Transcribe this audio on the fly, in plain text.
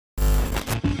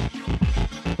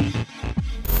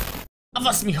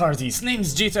Avast me hearties,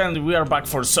 name's Jitter and we are back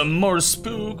for some more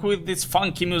Spook with this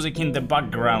funky music in the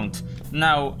background.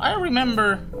 Now, I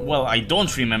remember, well, I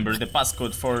don't remember the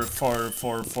passcode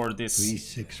for this.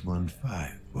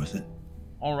 3615, was it?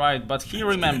 Alright, but he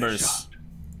remembers.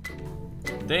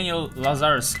 Daniel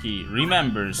Lazarski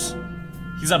remembers.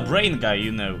 He's a brain guy,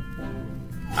 you know.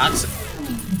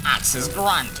 Access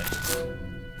granted.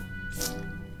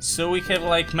 So we have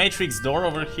like Matrix door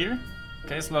over here.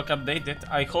 Case lock updated.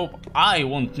 I hope I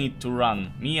won't need to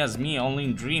run. Me as me, only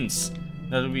in dreams.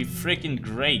 That would be freaking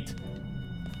great.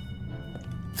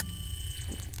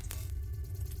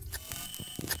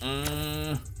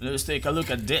 Let's take a look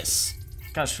at this.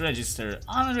 Cash register.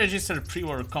 Unregistered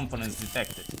pre-war components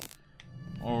detected.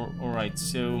 Alright,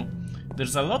 so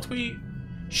there's a lot we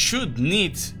should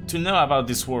need to know about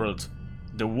this world.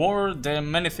 The war, the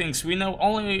many things. We know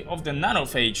only of the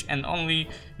nanophage and only,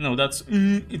 you know, that's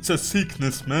it's a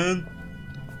sickness, man.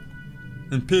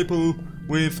 And people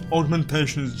with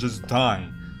augmentations just die.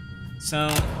 So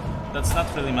that's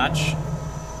not really much.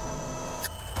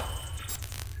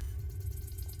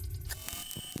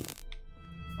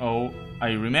 Oh,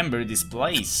 I remember this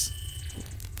place.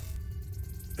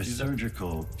 A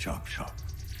surgical chop shop.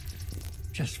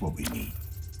 Just what we need.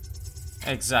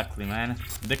 Exactly, man.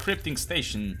 Decrypting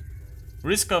station.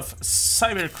 Risk of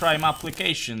cybercrime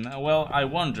application. Well, I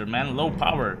wonder, man. Low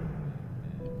power.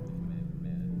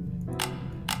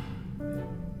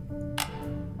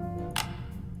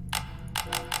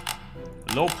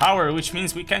 Low power, which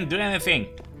means we can't do anything.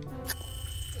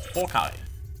 Okay.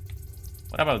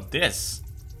 What about this?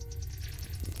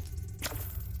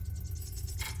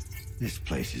 This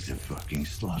place is a fucking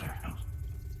slaughterhouse.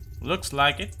 Looks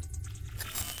like it.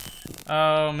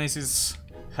 Oh, Mrs.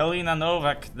 Helena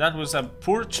Novak, that was a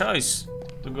poor choice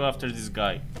to go after this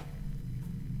guy.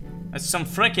 That's some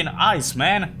freaking eyes,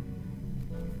 man.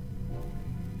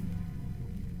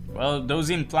 Well, those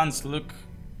implants look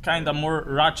kinda more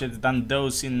ratchet than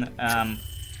those in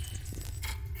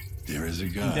there is a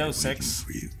guy Deus waiting Ex.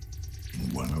 for you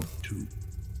in 102.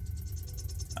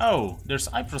 Oh, there's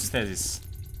eye prosthesis.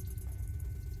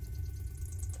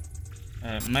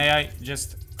 May I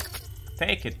just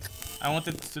take it? I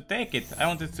wanted to take it. I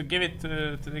wanted to give it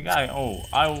to the guy. Oh,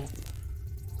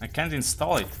 I can't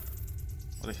install it.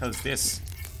 What the hell is this?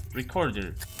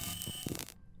 Recorder.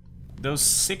 Those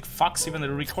sick fucks even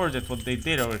recorded what they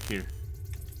did over here.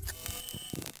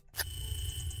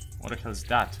 What the hell is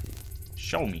that?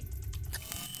 Show me.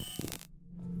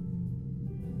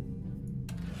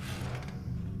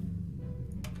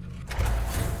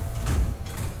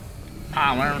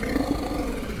 Power.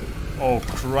 Oh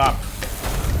crap.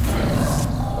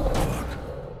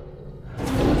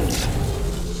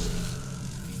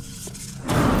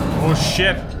 Oh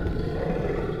shit.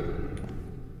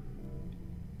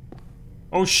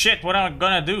 Oh shit, what am I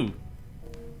gonna do?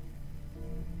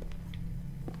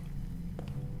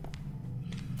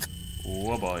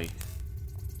 Oh boy.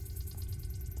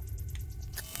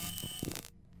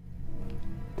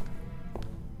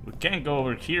 We can't go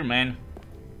over here, man.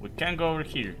 We can't go over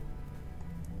here.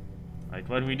 Right,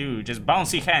 what do we do? Just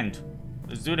bouncy hand.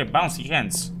 Let's do the bouncy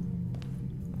hands.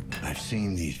 I've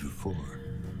seen these before.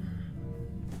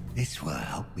 This will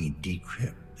help me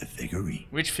decrypt the figurine.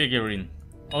 Which figurine?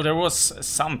 Oh, there was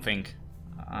something.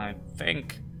 I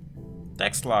think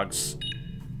text logs.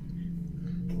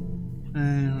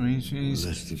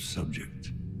 List of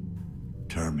subjects.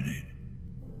 Terminated.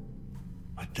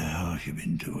 What the hell have you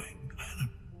been doing, Adam?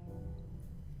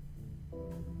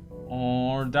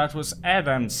 Or that was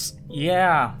Adams.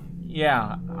 Yeah,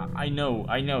 I know.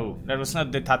 That was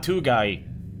not the tattoo guy.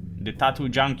 The tattoo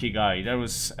junkie guy. That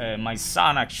was my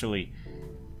son, actually.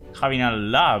 Having a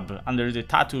lab under the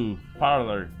tattoo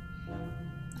parlor.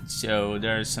 So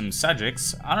there are some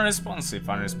subjects.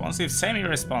 Unresponsive,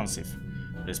 semi-responsive.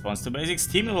 Response to basic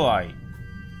stimuli.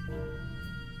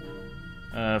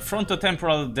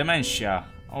 Frontotemporal dementia.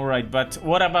 Alright, but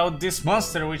what about this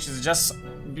monster which is just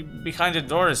behind the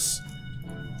doors?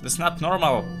 That's not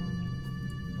normal.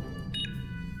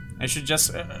 I should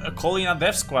just call in a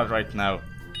death squad right now.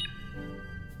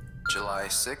 July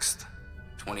 6th,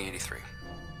 2083.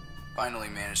 Finally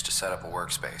managed to set up a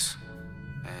workspace.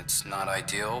 It's not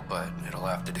ideal, but it'll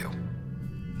have to do.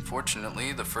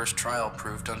 Unfortunately, the first trial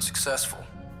proved unsuccessful,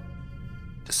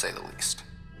 to say the least.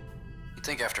 You'd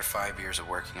think after 5 years of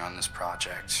working on this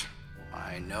project,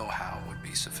 I know how it would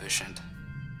be sufficient.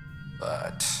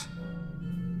 But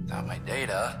without my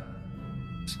data,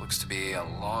 this looks to be a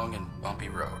long and bumpy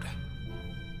road.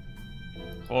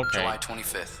 Okay. July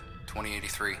 25th,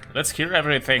 2083. Let's hear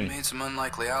everything. I made some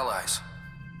unlikely allies.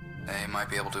 They might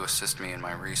be able to assist me in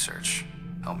my research.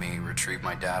 help me retrieve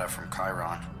my data from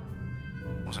Chiron.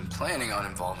 Wasn't planning on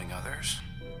involving others.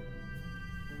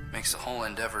 Makes the whole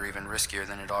endeavor even riskier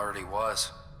than it already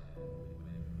was.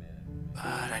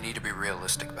 But I need to be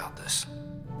realistic about this.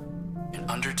 An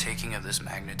undertaking of this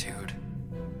magnitude,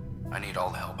 I need all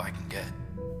the help I can get.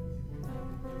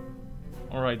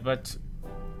 Alright, but...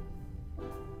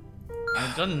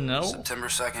 I don't know. September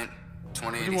 2nd,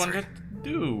 What 2083. do you want to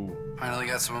do? Finally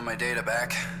got some of my data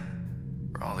back.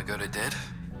 For all the good it did.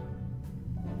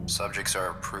 Subjects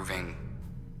are proving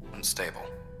unstable.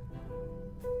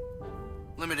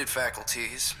 Limited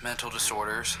faculties, mental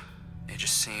disorders. They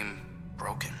just seem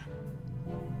broken.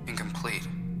 Incomplete.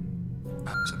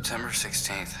 September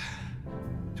 16th,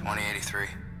 2083.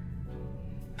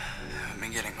 I haven't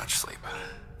been getting much sleep.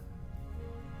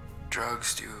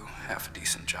 Drugs do half a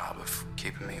decent job of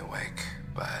keeping me awake,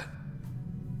 but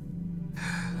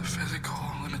the physical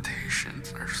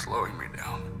limitations are slowing me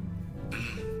down.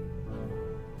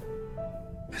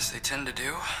 As they tend to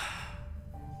do.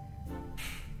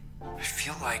 I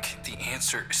feel like the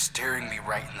answer is staring me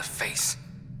right in the face,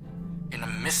 and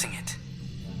I'm missing it.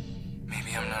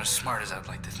 Maybe I'm not as smart as I'd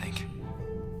like to think.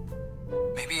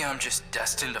 Maybe I'm just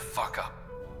destined to fuck up.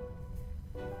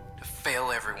 To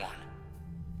fail everyone.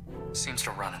 Seems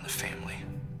to run in the family.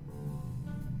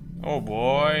 Oh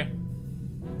boy.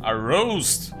 A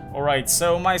roast. Alright,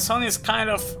 so my son is kind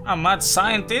of a mad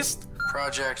scientist,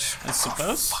 Project. I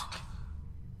suppose. Oh, fuck.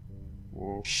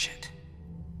 Whoa. Shit.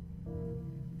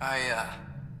 I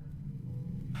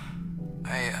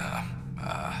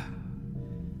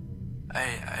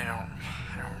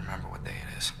don't remember what day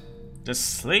it is.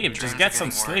 Just sleep, Dreams just are get some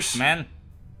getting sleep, worse. man.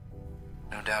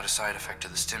 No doubt a side effect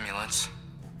of the stimulants.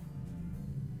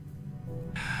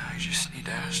 I just need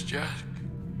to ask Jack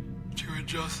to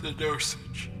adjust the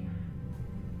dosage.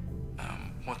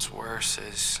 What's worse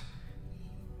is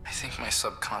I think my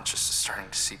subconscious is starting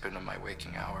to seep into my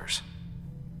waking hours.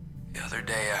 The other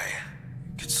day I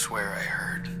could swear I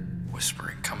heard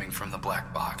whispering coming from the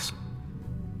black box.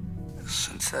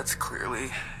 Since that's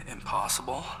clearly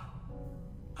impossible,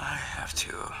 I have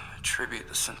to attribute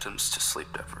the symptoms to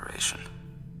sleep deprivation.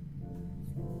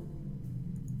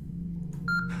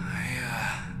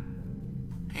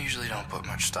 I usually don't put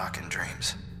much stock in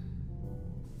dreams,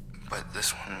 but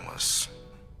this one was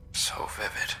so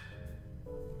vivid.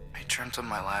 I dreamt of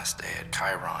my last day at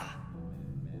Chiron.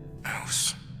 I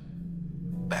was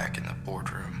back in the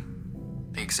boardroom,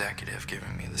 the executive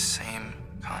giving me the same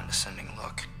condescending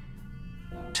look,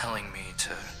 telling me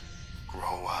to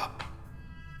grow up,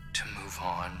 to move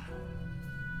on.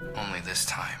 Only this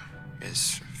time,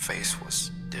 his face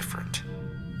was different.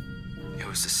 It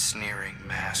was a sneering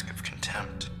mask of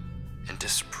contempt and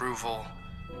disapproval.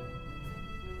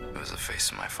 It was the face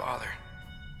of my father.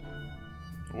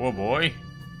 Oh boy.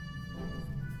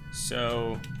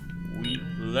 So we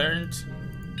learned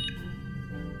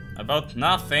about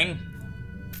nothing.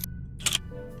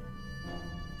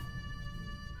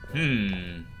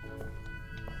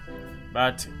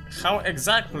 But how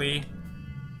exactly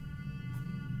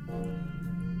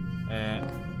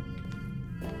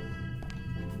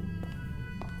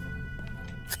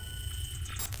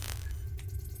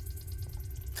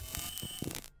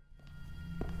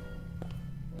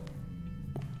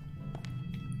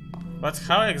but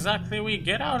how exactly we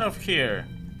get out of here?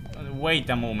 Wait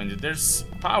a moment, there's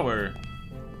power.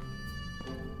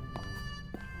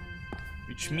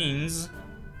 Which means...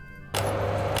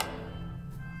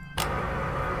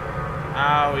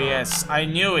 Oh yes, I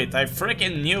knew it, I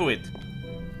freaking knew it.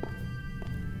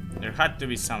 There had to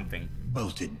be something.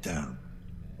 Bolt it down.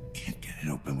 Can't get it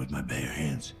open with my bare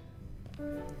hands.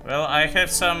 Well, I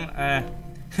have some...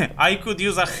 I could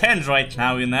use a hand right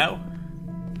now, you know?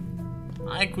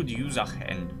 I could use a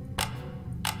hand.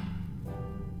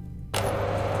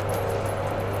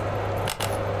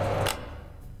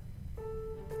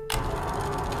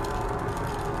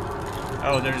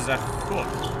 Oh, there's a hook.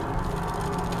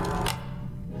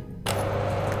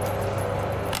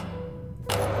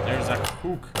 There's a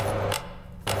hook.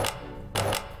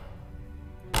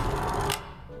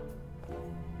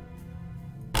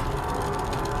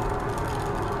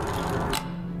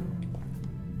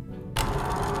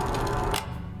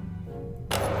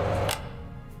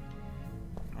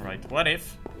 Alright, what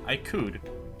if I could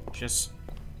just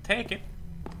take it?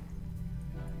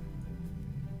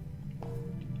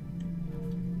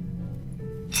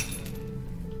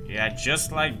 Yeah,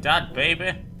 just like that,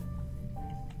 baby.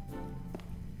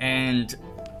 And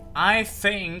I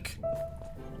think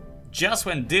just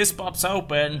when this pops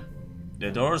open,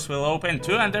 the doors will open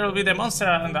too, and there will be the monster,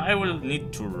 and I will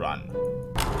need to run.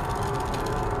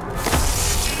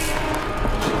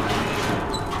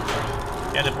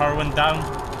 Yeah, the power went down.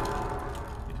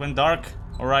 It went dark.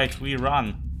 Alright, we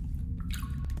run.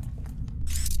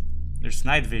 There's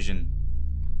night vision.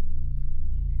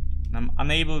 I'm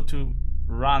unable to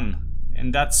run.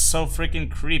 And that's so freaking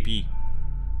creepy.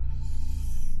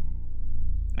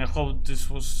 I hope this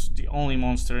was the only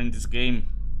monster in this game.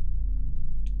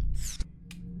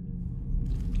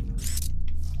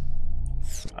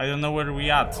 I don't know where we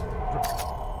at.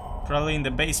 Probably in the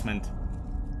basement.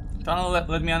 Tunnel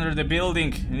let me under the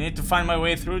building. I need to find my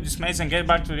way through this maze and get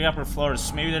back to the upper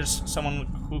floors. Maybe there's someone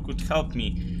who could help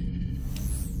me.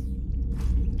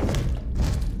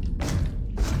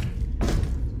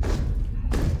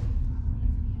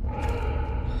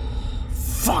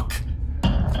 Fuck!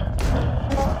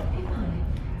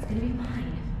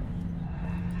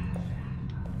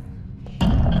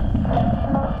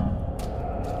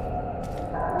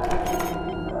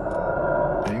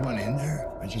 Anyone in there?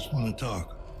 I just want to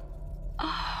talk.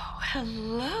 Oh,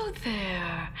 hello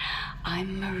there.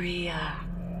 I'm Maria.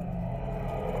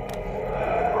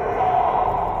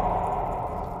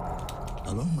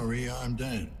 Hello, Maria. I'm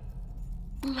Dan.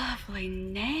 Lovely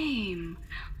name.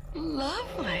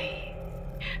 Lovely.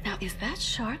 Now, is that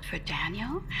short for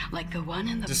Daniel? Like the one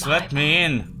in the Just Bible? let me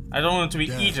in. I don't want to be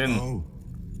Dan. eaten. Oh,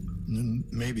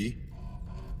 maybe.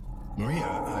 Maria,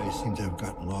 I seem to have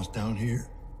gotten lost down here.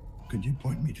 Could you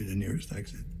point me to the nearest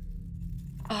exit?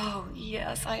 Oh,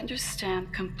 yes, I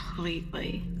understand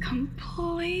completely.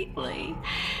 Completely.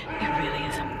 It really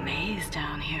is a maze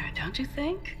down here, don't you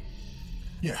think?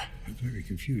 Yeah, very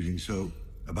confusing. So,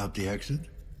 about the exit?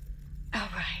 All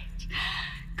right.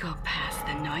 Go past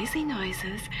the noisy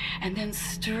noises and then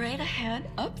straight ahead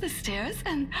up the stairs,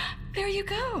 and there you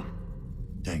go.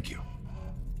 Thank you.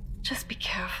 Just be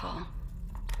careful.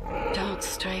 Don't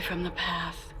stray from the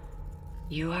path.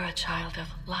 You are a child of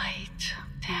light,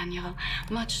 Daniel.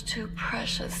 Much too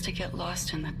precious to get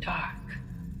lost in the dark.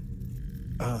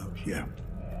 Yeah.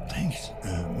 Thanks,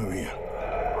 Maria.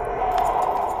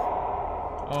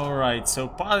 Alright, so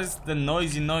past the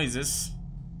noisy noises.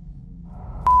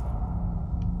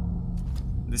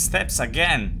 The steps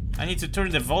again. I need to turn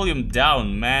the volume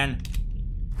down, man.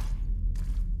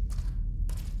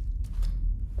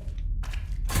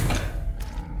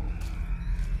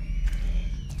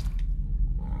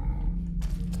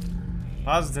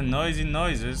 Past the noisy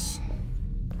noises.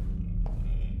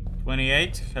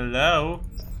 28, hello.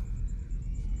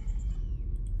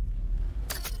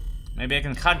 Maybe I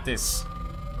can hack this.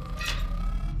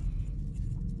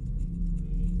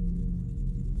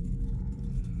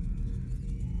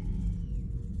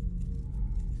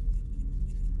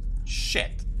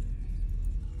 Shit.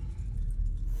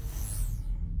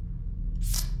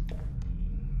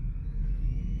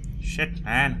 Shit,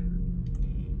 man.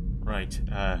 Right,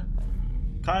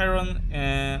 Chiron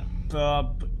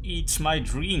eats my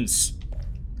dreams.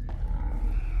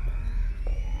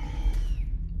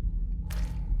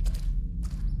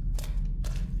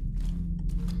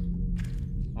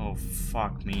 Oh,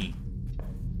 fuck me.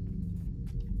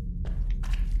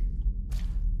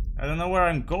 I don't know where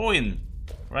I'm going.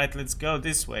 Right, let's go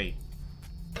this way.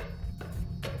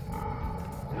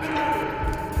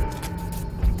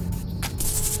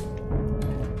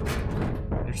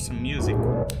 There's some music.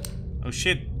 Oh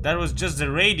shit, that was just the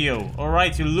radio.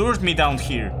 Alright, you lured me down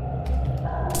here.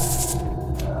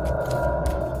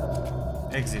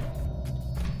 Exit.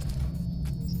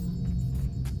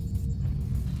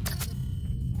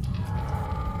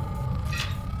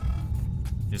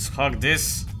 Just hug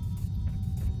this.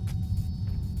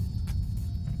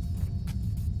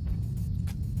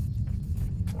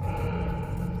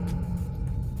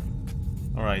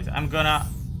 Alright, I'm gonna...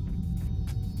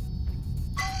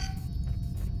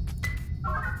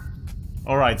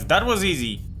 Alright, that was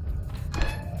easy.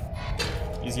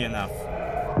 Easy enough.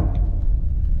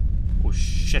 Oh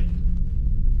shit.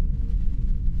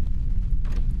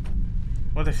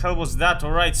 What the hell was that?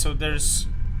 Alright, so there's...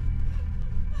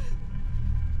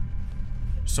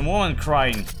 some woman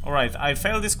crying. Alright, I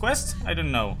failed this quest? I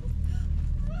don't know.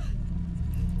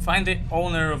 Find the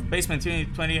owner of basement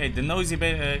unit 28. The noisy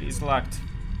is locked.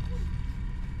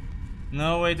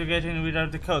 No way to get in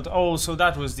without the code. Oh, so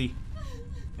that was the...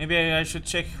 Maybe I should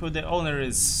check who the owner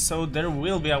is, so there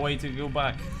will be a way to go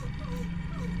back.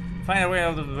 Find a way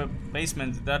out of the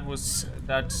basement. That was...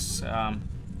 That's...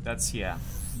 yeah.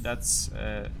 That's...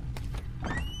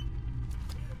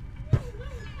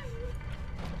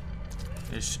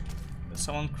 There's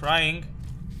someone crying.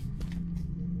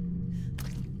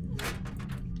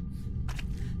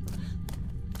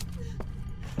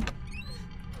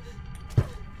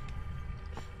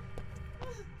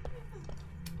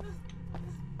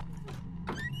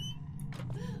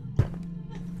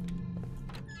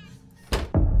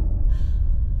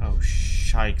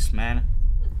 shikes, man.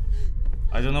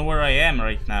 I don't know where I am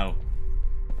right now.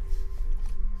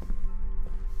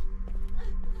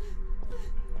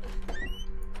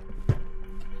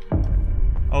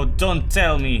 Oh, don't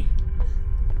tell me.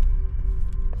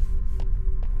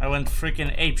 I went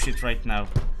freaking apeshit right now.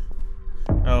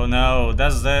 Oh no,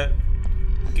 that's the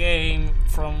game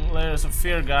from Layers of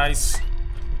Fear, guys.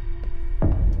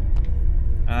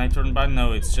 And I turned back.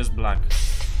 No, it's just black.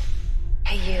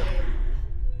 Hey, you.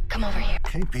 Come over here.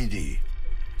 KPD,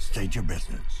 state your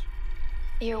business.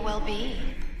 Your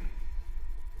well-being.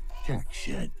 Jack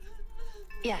shit.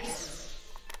 Yes.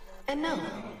 And no.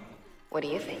 What do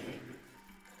you think?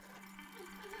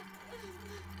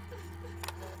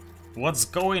 What's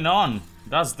going on?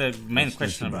 That's the main What's this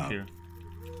question over about? here.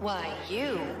 Why,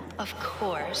 you, of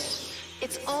course.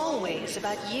 It's always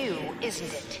about you,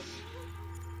 isn't it?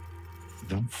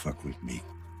 Don't fuck with me.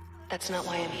 That's not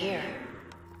why I'm here.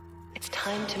 It's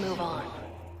time to move on.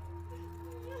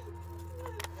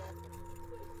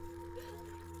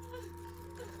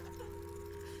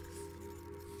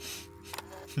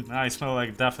 I smell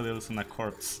like daffodils on a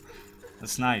corpse.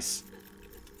 That's nice.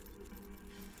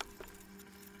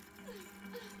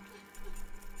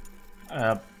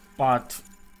 But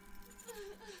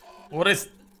what is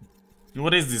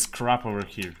this crap over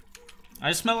here?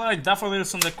 I smell like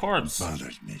daffodils on the corpse.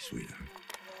 Bothers me, sweetheart.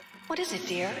 What is it,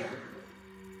 dear?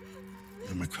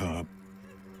 I'm a cop.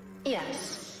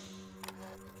 Yes.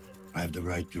 I have the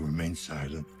right to remain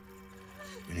silent.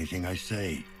 Anything I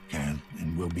say can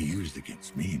and will be used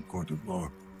against me in court of law.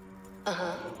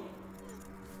 Uh-huh.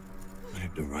 I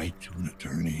have the right to an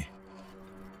attorney.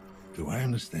 Do I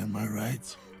understand my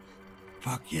rights?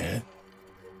 Fuck yeah.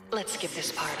 Let's skip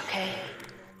this part, okay?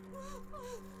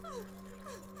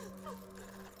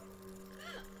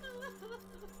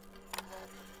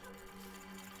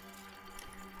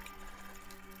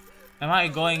 Am I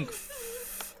going?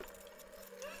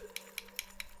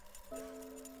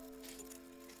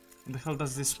 What the hell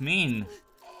does this mean?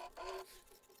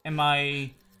 Am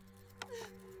I?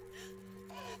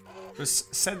 It was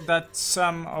said that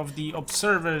some of the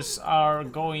observers are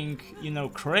going, you know,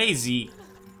 crazy.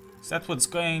 Is that what's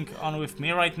going on with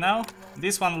me right now?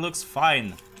 This one looks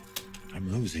fine.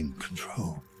 I'm losing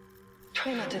control.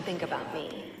 Try not to think about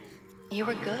me. You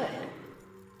were good.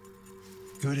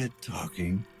 Good at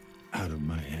talking out of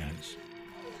my ass.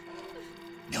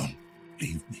 Don't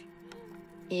leave me.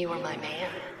 You were my man.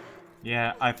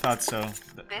 Yeah, I thought so.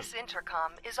 This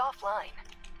intercom is offline.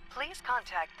 Please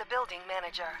contact the building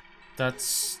manager. That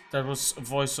was a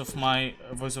voice of my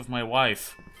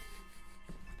wife.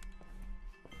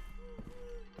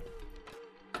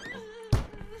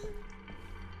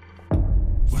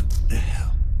 What the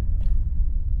hell?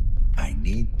 I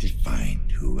need to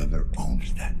find whoever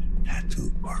owns that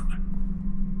tattoo parlor.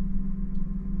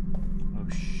 Oh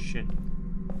shit.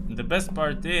 And the best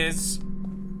part is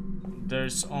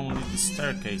there's only the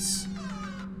staircase.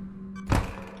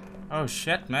 Oh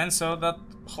shit, man, so that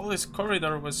whole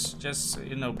corridor was just,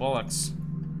 you know, bollocks.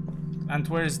 And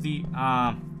where's the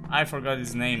I forgot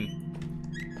his name.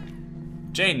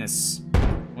 Janus.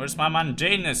 Where's my man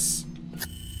Janus?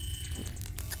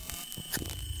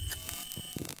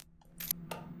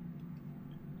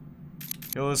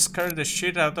 He'll scare the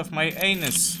shit out of my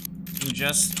anus in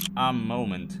just a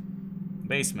moment.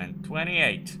 Basement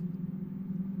 28.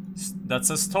 That's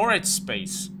a storage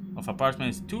space of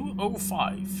apartment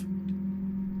 205.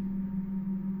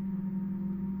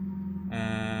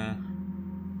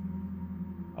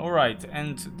 Alright,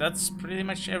 and that's pretty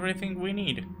much everything we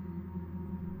need.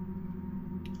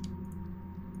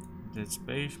 That's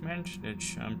basement, that's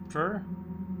jumper.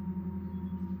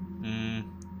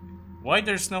 Why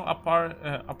there's no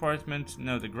apartment?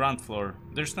 No, the ground floor.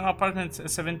 There's no apartment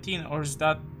 17, or is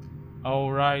that? Oh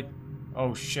right.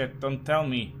 Oh shit! Don't tell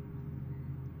me.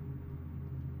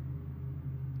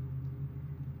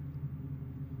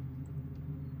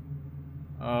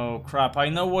 Oh crap! I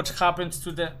know what happened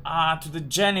to the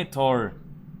janitor.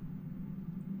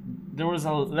 There was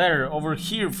a letter over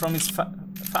here from his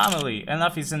family.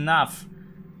 Enough is enough.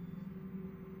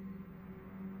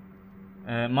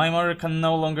 My mother can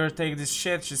no longer take this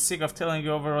shit. She's sick of telling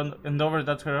you over and over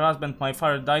that her husband, my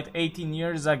father, died 18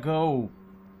 years ago.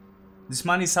 This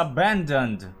man is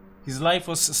abandoned. His life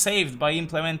was saved by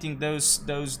implementing those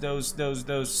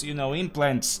you know,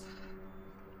 implants.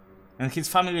 And his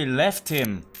family left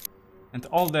him. And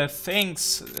all the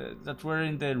things that were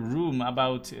in the room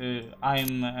about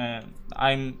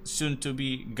I'm soon to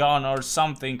be gone or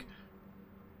something.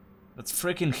 That's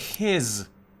freaking his.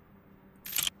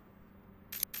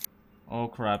 Oh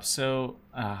crap, so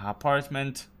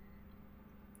apartment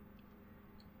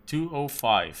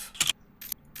 205.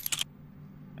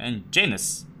 And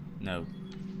Janus. No.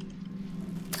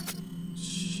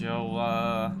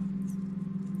 So,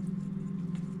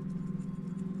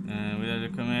 without the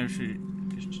commercial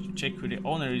check who the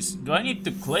owner is. Do I need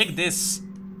to click this?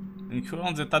 And who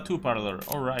owns the tattoo parlor?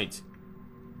 Alright.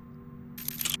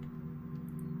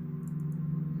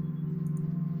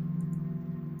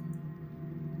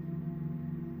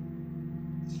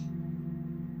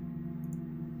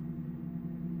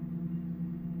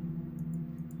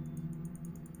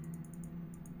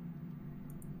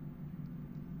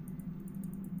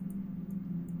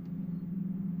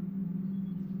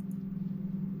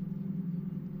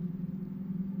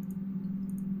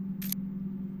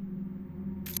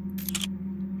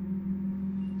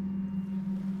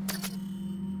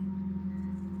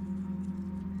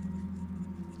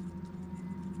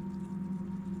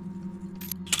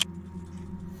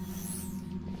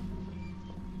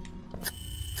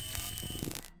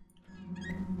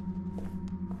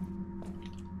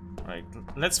 Right,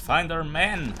 let's find our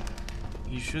man.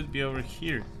 He should be over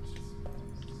here.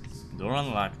 Door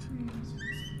unlocked.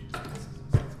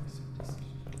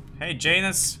 Hey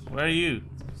Janus, where are you?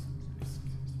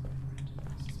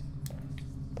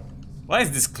 Why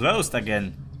is this closed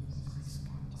again?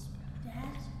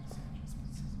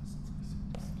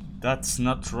 That's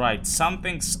not right.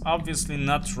 Something's obviously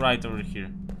not right over here.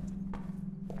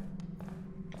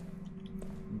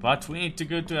 But we need to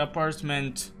go to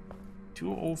apartment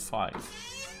 205.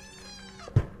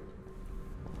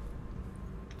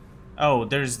 Oh,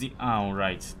 there's the... Oh,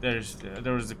 right. There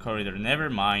was the corridor. Never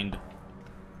mind.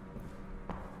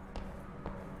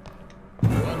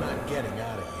 I'm not getting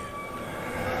out of here.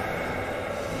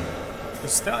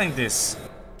 Who's telling this?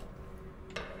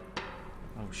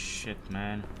 Oh, shit,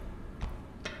 man.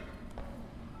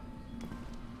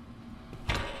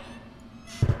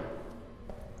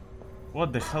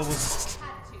 What the hell was...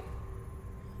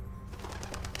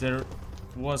 There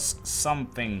was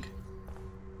something.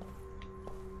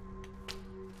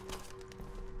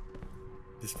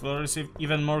 This floor is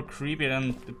even more creepy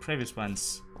than the previous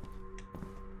ones.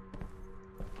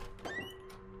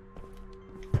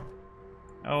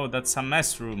 Oh, that's a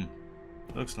mess room.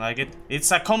 Looks like it. It's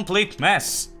a complete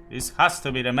mess. This has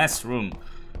to be the mess room.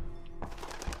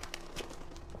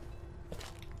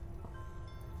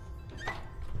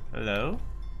 Hello?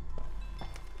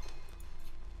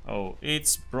 Oh,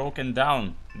 it's broken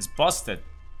down. It's busted.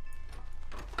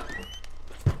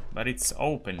 But it's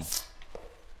open.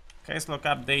 Case log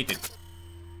updated.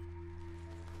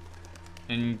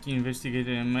 And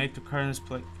investigated and made to current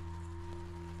play.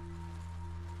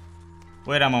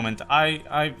 Wait a moment.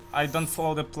 I don't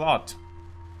follow the plot.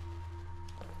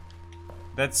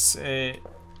 That's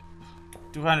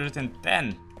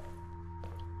 210.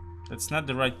 That's not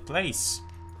the right place.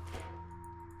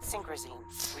 Synchrosine.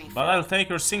 Refill. But I'll take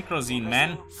your synchrosine,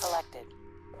 man. Collected.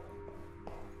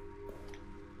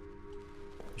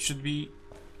 It should be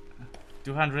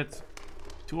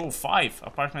 205.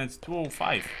 Apartment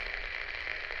 205.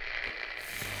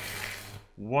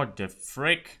 What the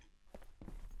frick?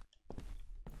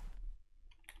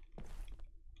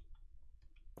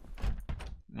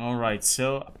 Alright,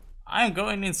 so I'm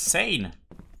going insane.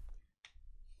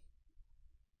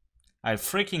 I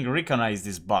freaking recognize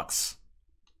this box.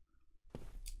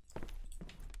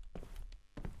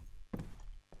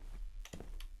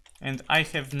 And I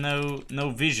have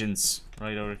no visions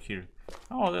right over here.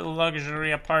 Oh, little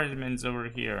luxury apartments over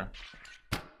here.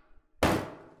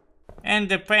 And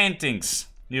the paintings.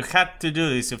 You had to do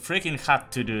this. You freaking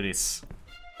had to do this.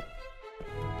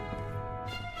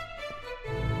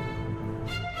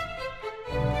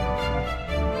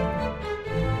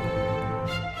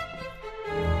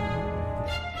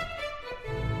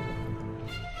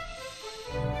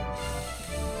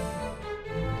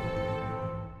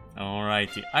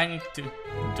 Alrighty, I need to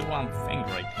do one thing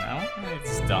right now, and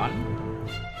it's done.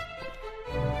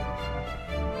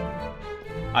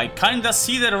 I kinda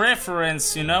see the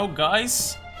reference, you know,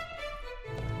 guys.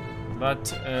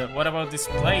 But what about this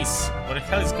place? What the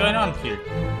hell is going on here?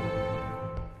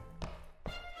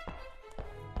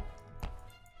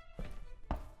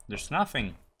 There's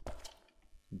nothing.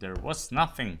 There was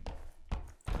nothing.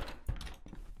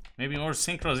 Maybe more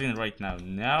synchrosine right now.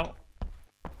 No.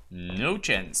 No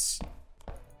chance.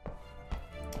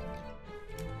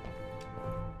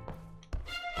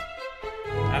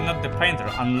 I'm not the painter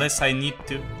unless I need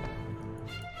to.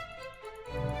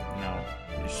 No,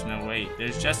 there's no way.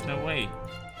 There's just no way.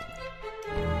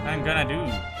 What I'm gonna do?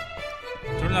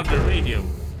 Turn off the radio.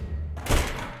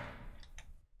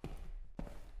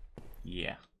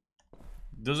 Yeah.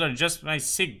 Those are just my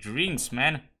sick dreams,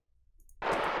 man.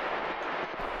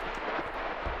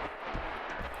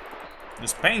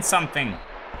 Just paint something.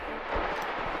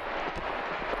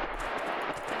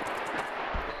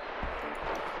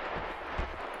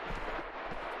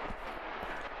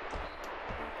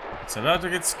 It's about to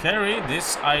get scary,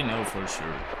 this I know for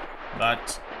sure.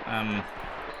 But,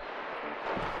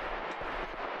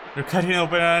 you're cutting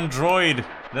open an android.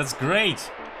 That's great.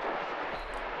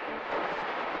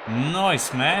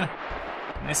 Nice, man.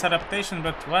 Nice adaptation,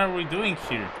 but what are we doing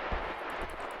here?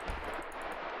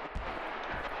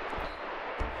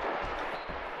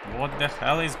 What the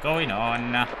hell is going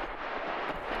on? I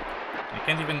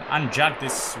can't even unjack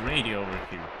this radio over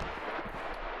here.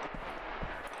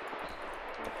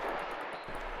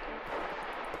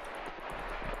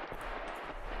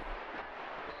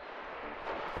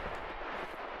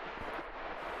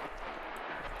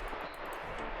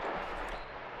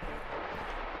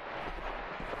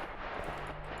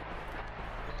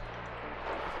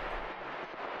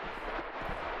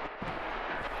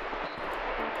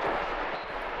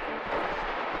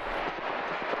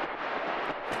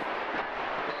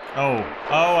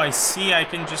 Oh, I see, I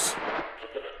can just...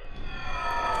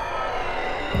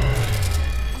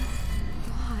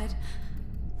 God,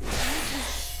 this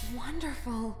is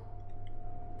wonderful.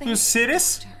 You see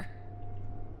this?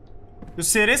 You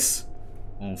see this?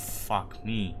 Oh, fuck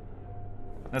me.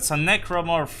 That's a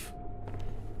necromorph.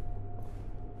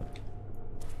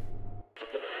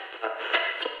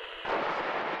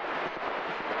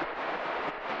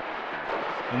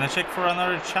 Gonna check for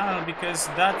another channel because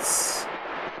that's...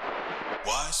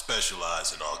 Why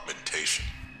specialize in augmentation?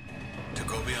 To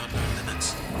go beyond our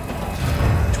limits.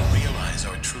 To realize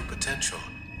our true potential.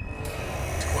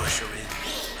 To usher in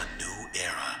a new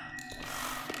era.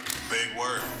 Big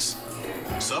words.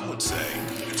 Some would say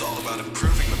it's all about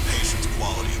improving the patient's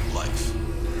quality of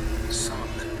life. Some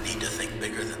need to think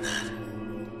bigger than that.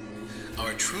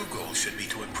 Our true goal should be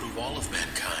to improve all of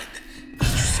mankind.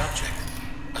 Each subject,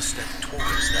 a step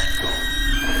towards that goal.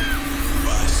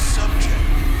 By subject,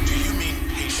 do you mean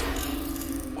patient?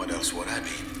 What else would I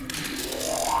mean?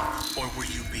 Or were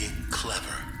you being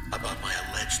clever about my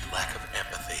alleged lack of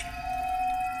empathy?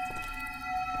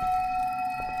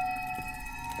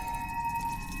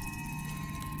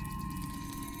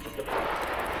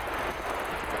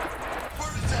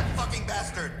 Where is that fucking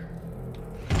bastard?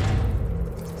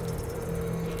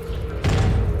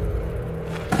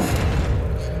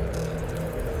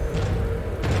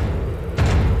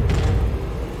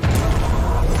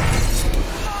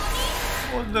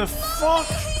 What the fuck?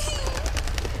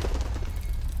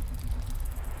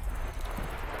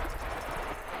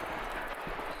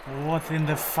 What in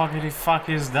the fuckity fuck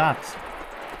is that?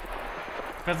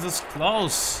 Look at this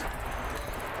close.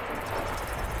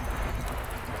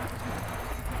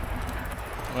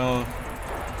 Well,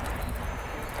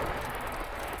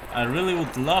 I really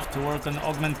would love to work on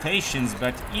augmentations,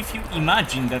 but if you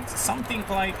imagine that something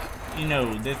like, you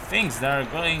know, the things that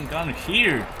are going on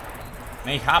here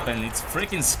may happen, it's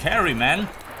freaking scary, man.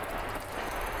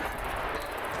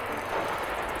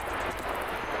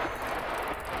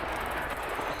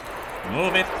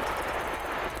 Move it.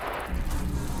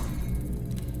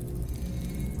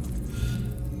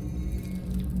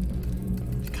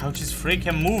 The couch is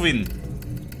freaking moving.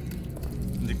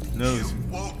 The clothes. You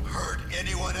won't hurt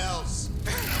anyone else.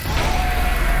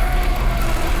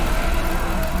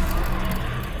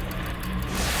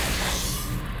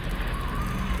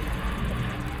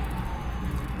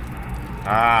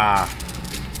 Ah.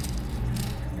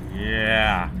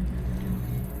 Yeah.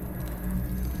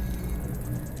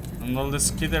 And all the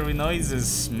skittery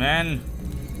noises, man.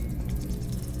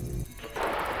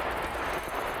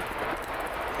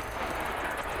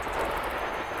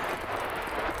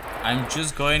 I'm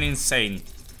just going insane.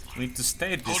 We need to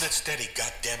stay at this. Hold it steady,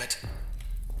 goddammit.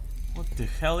 What the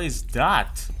hell is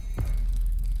that?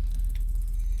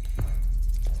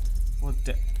 What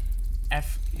the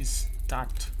F is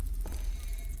that?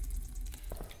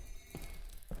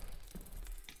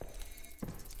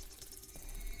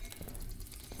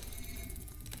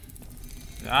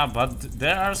 Ah, but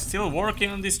they are still working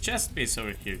on this chest piece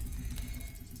over here.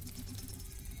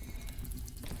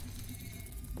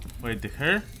 Wait,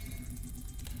 her?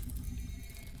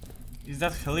 Is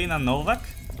that Helena Novak?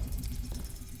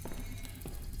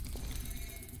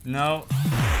 No.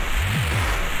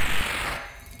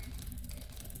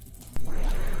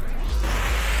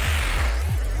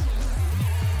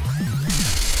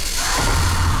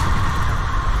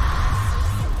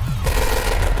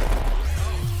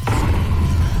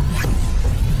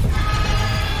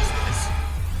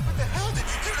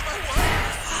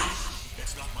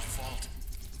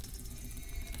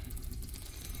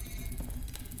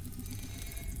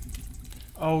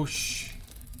 Oh,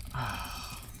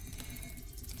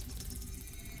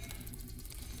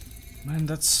 Man,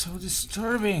 that's so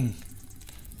disturbing.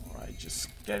 Alright, just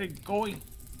get it going.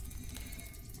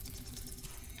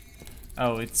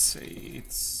 Oh, it's...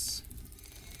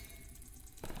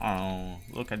 Oh,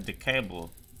 look at the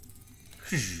cable.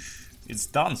 It's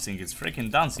dancing, it's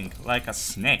freaking dancing like a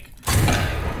snake.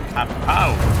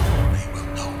 Kapow! They will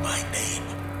know my name.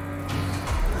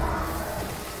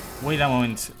 Wait a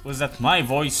moment, was that my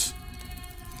voice?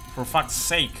 For fuck's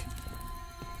sake.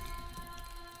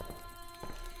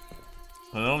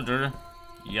 Hello there.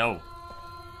 Yo.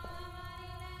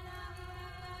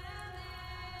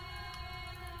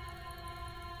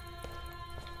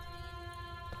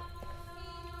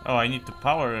 Oh, I need to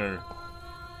power her.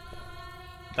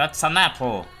 That's an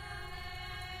apple.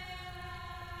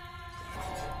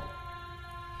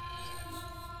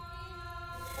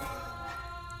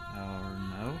 Or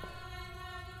no?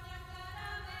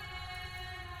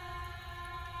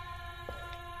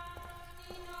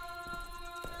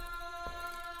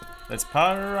 Let's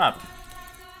power her up.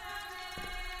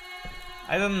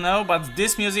 I don't know, but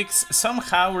this music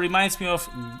somehow reminds me of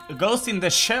Ghost in the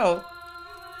Shell.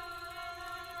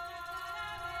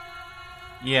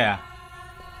 Yeah.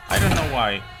 I don't know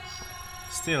why.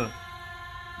 Still.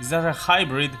 Is that a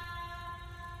hybrid?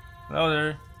 Hello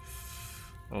there.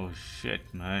 Oh shit,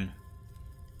 man.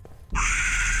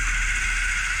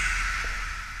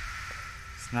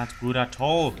 It's not good at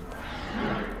all.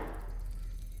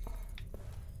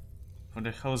 What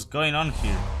the hell is going on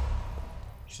here?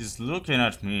 She's looking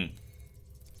at me.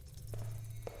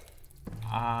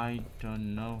 I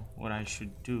don't know what I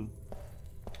should do.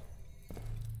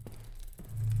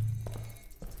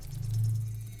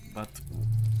 But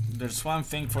there's one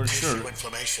thing for sure. Tissue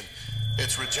inflammation.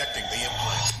 It's rejecting the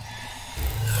implant.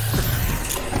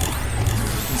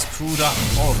 He screwed up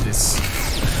all of this.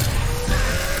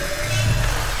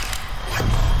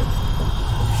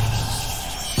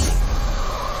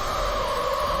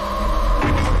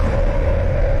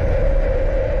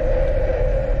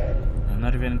 I'm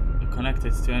not even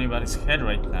connected to anybody's head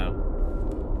right now.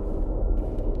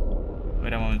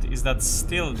 Wait a moment, is that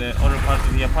still the other part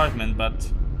of the apartment?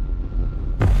 But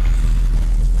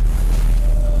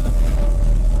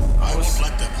I won't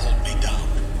let them hold me down.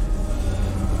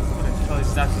 what the hell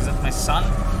is that? Is that my son?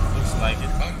 Looks like it.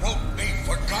 I won't be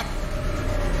forgotten.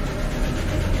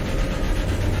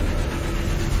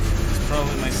 It's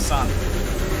probably my son.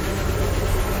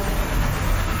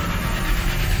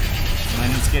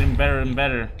 Man, it's getting better and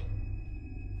better.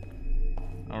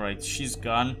 Alright, she's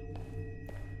gone.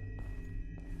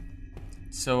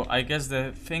 So I guess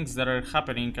the things that are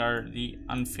happening are the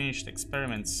unfinished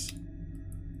experiments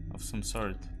of some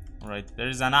sort. Alright, there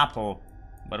is an apple,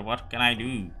 but what can I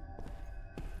do?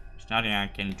 There's nothing I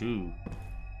can do.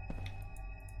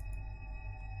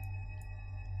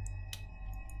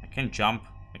 I can jump,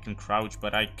 I can crouch,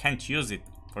 but I can't use it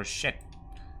for shit.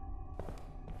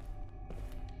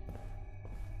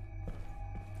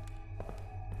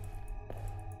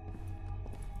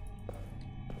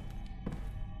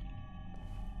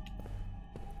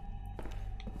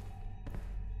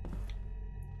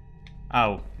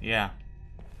 Oh, yeah.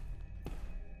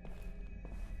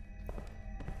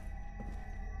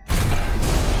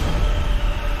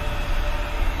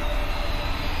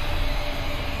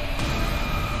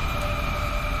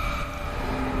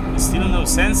 Still no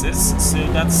senses, so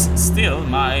that's still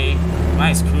my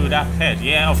screwed up head.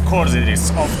 Yeah, of course it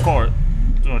is, of course.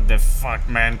 What the fuck,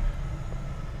 man?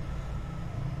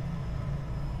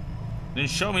 Then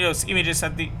show me those images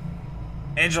at the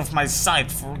edge of my sight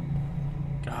for...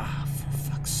 Ah, for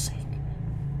fuck's sake.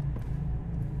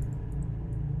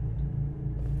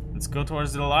 Let's go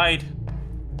towards the light.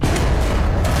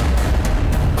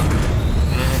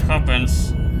 Whatever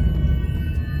happens.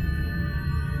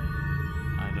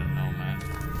 I don't know, man.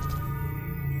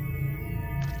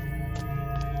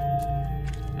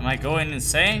 Am I going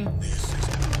insane?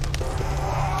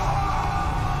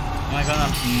 Am I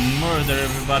gonna murder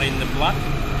everybody in the block?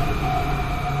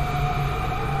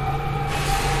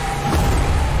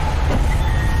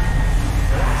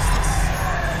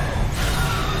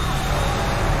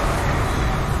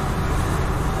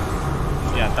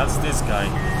 Yeah, that's this guy.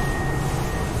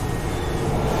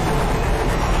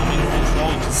 I'm in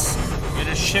control, just get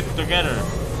his shit together.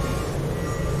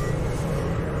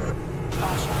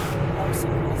 Caution, no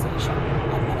synchronization.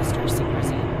 Administer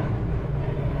secrecy.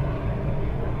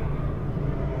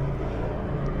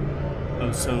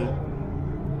 Oh, so...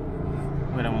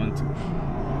 Wait a moment.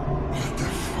 What the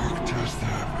fuck just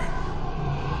happened?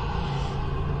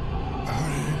 How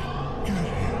did it get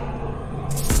here?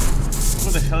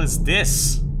 What the hell is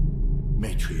this?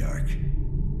 Matriarch,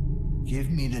 give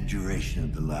me the duration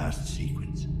of the last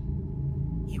sequence.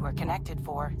 You were connected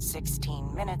for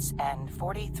 16 minutes and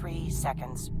 43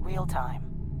 seconds, real time.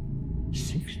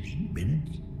 16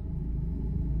 minutes?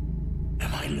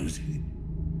 Am I losing it?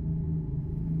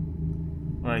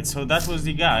 Right, so that was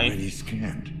the guy. Already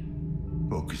scanned.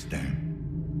 Focus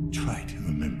down. Try to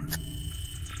remember.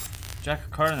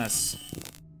 Jack Carnes.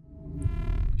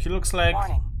 He looks like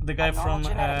the guy from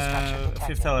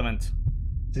Fifth Element.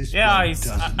 This Yeah, one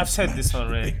I've said doesn't this match the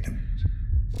already. victims.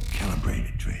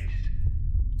 Calibrated trace.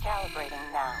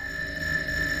 Calibrating now.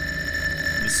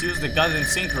 Misuse the goddamn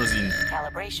synchrosine.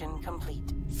 Calibration complete.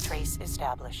 Trace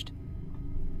established.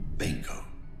 Bingo.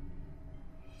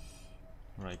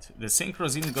 Right, the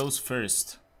synchrosine goes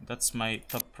first. That's my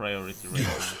top priority right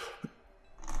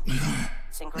now.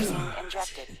 Synchrosine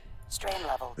injected. Strain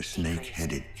level A decreased.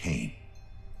 snake-headed cane.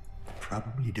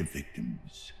 Probably the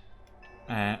victims.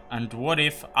 And what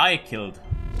if I killed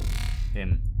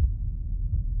him?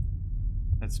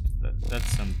 That's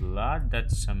some blood.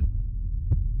 That's some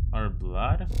our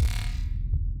blood.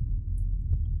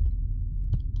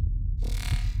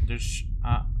 There's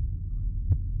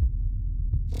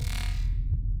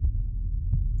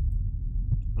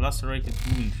lacerated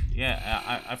wound.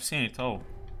 Yeah, I've seen it all.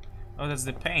 Oh, that's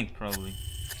the paint probably.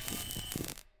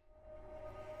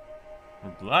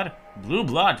 Or blood? Blue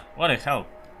blood. What the hell?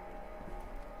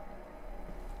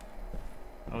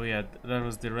 Oh yeah, that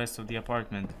was the rest of the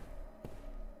apartment.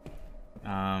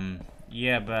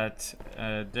 Yeah, but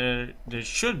there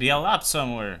should be a lab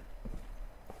somewhere.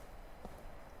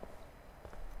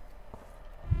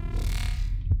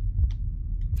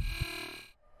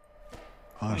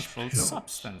 Controlled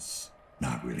substance.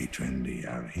 Not really trendy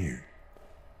out here.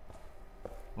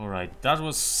 Alright, that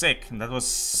was sick. That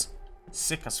was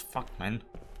sick as fuck, man.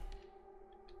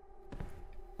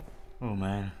 Oh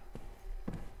man.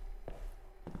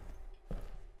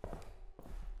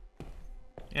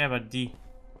 Yeah, but the...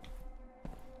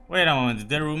 Wait a moment,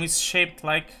 the room is shaped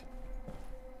like...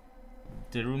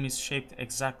 The room is shaped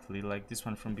exactly like this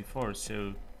one from before,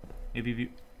 so... Maybe we...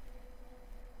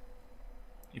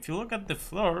 If you look at the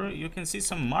floor, you can see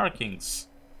some markings.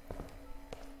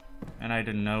 And I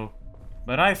don't know.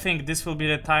 But I think this will be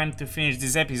the time to finish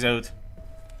this episode.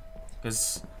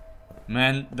 Because...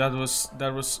 Man, that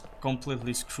was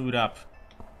completely screwed up.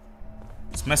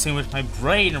 It's messing with my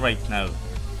brain right now.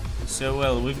 So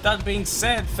well, with that being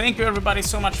said, thank you everybody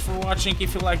so much for watching.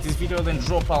 If you like this video, then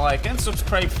drop a like and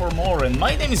subscribe for more. And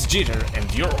my name is Jitter,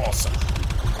 and you're awesome.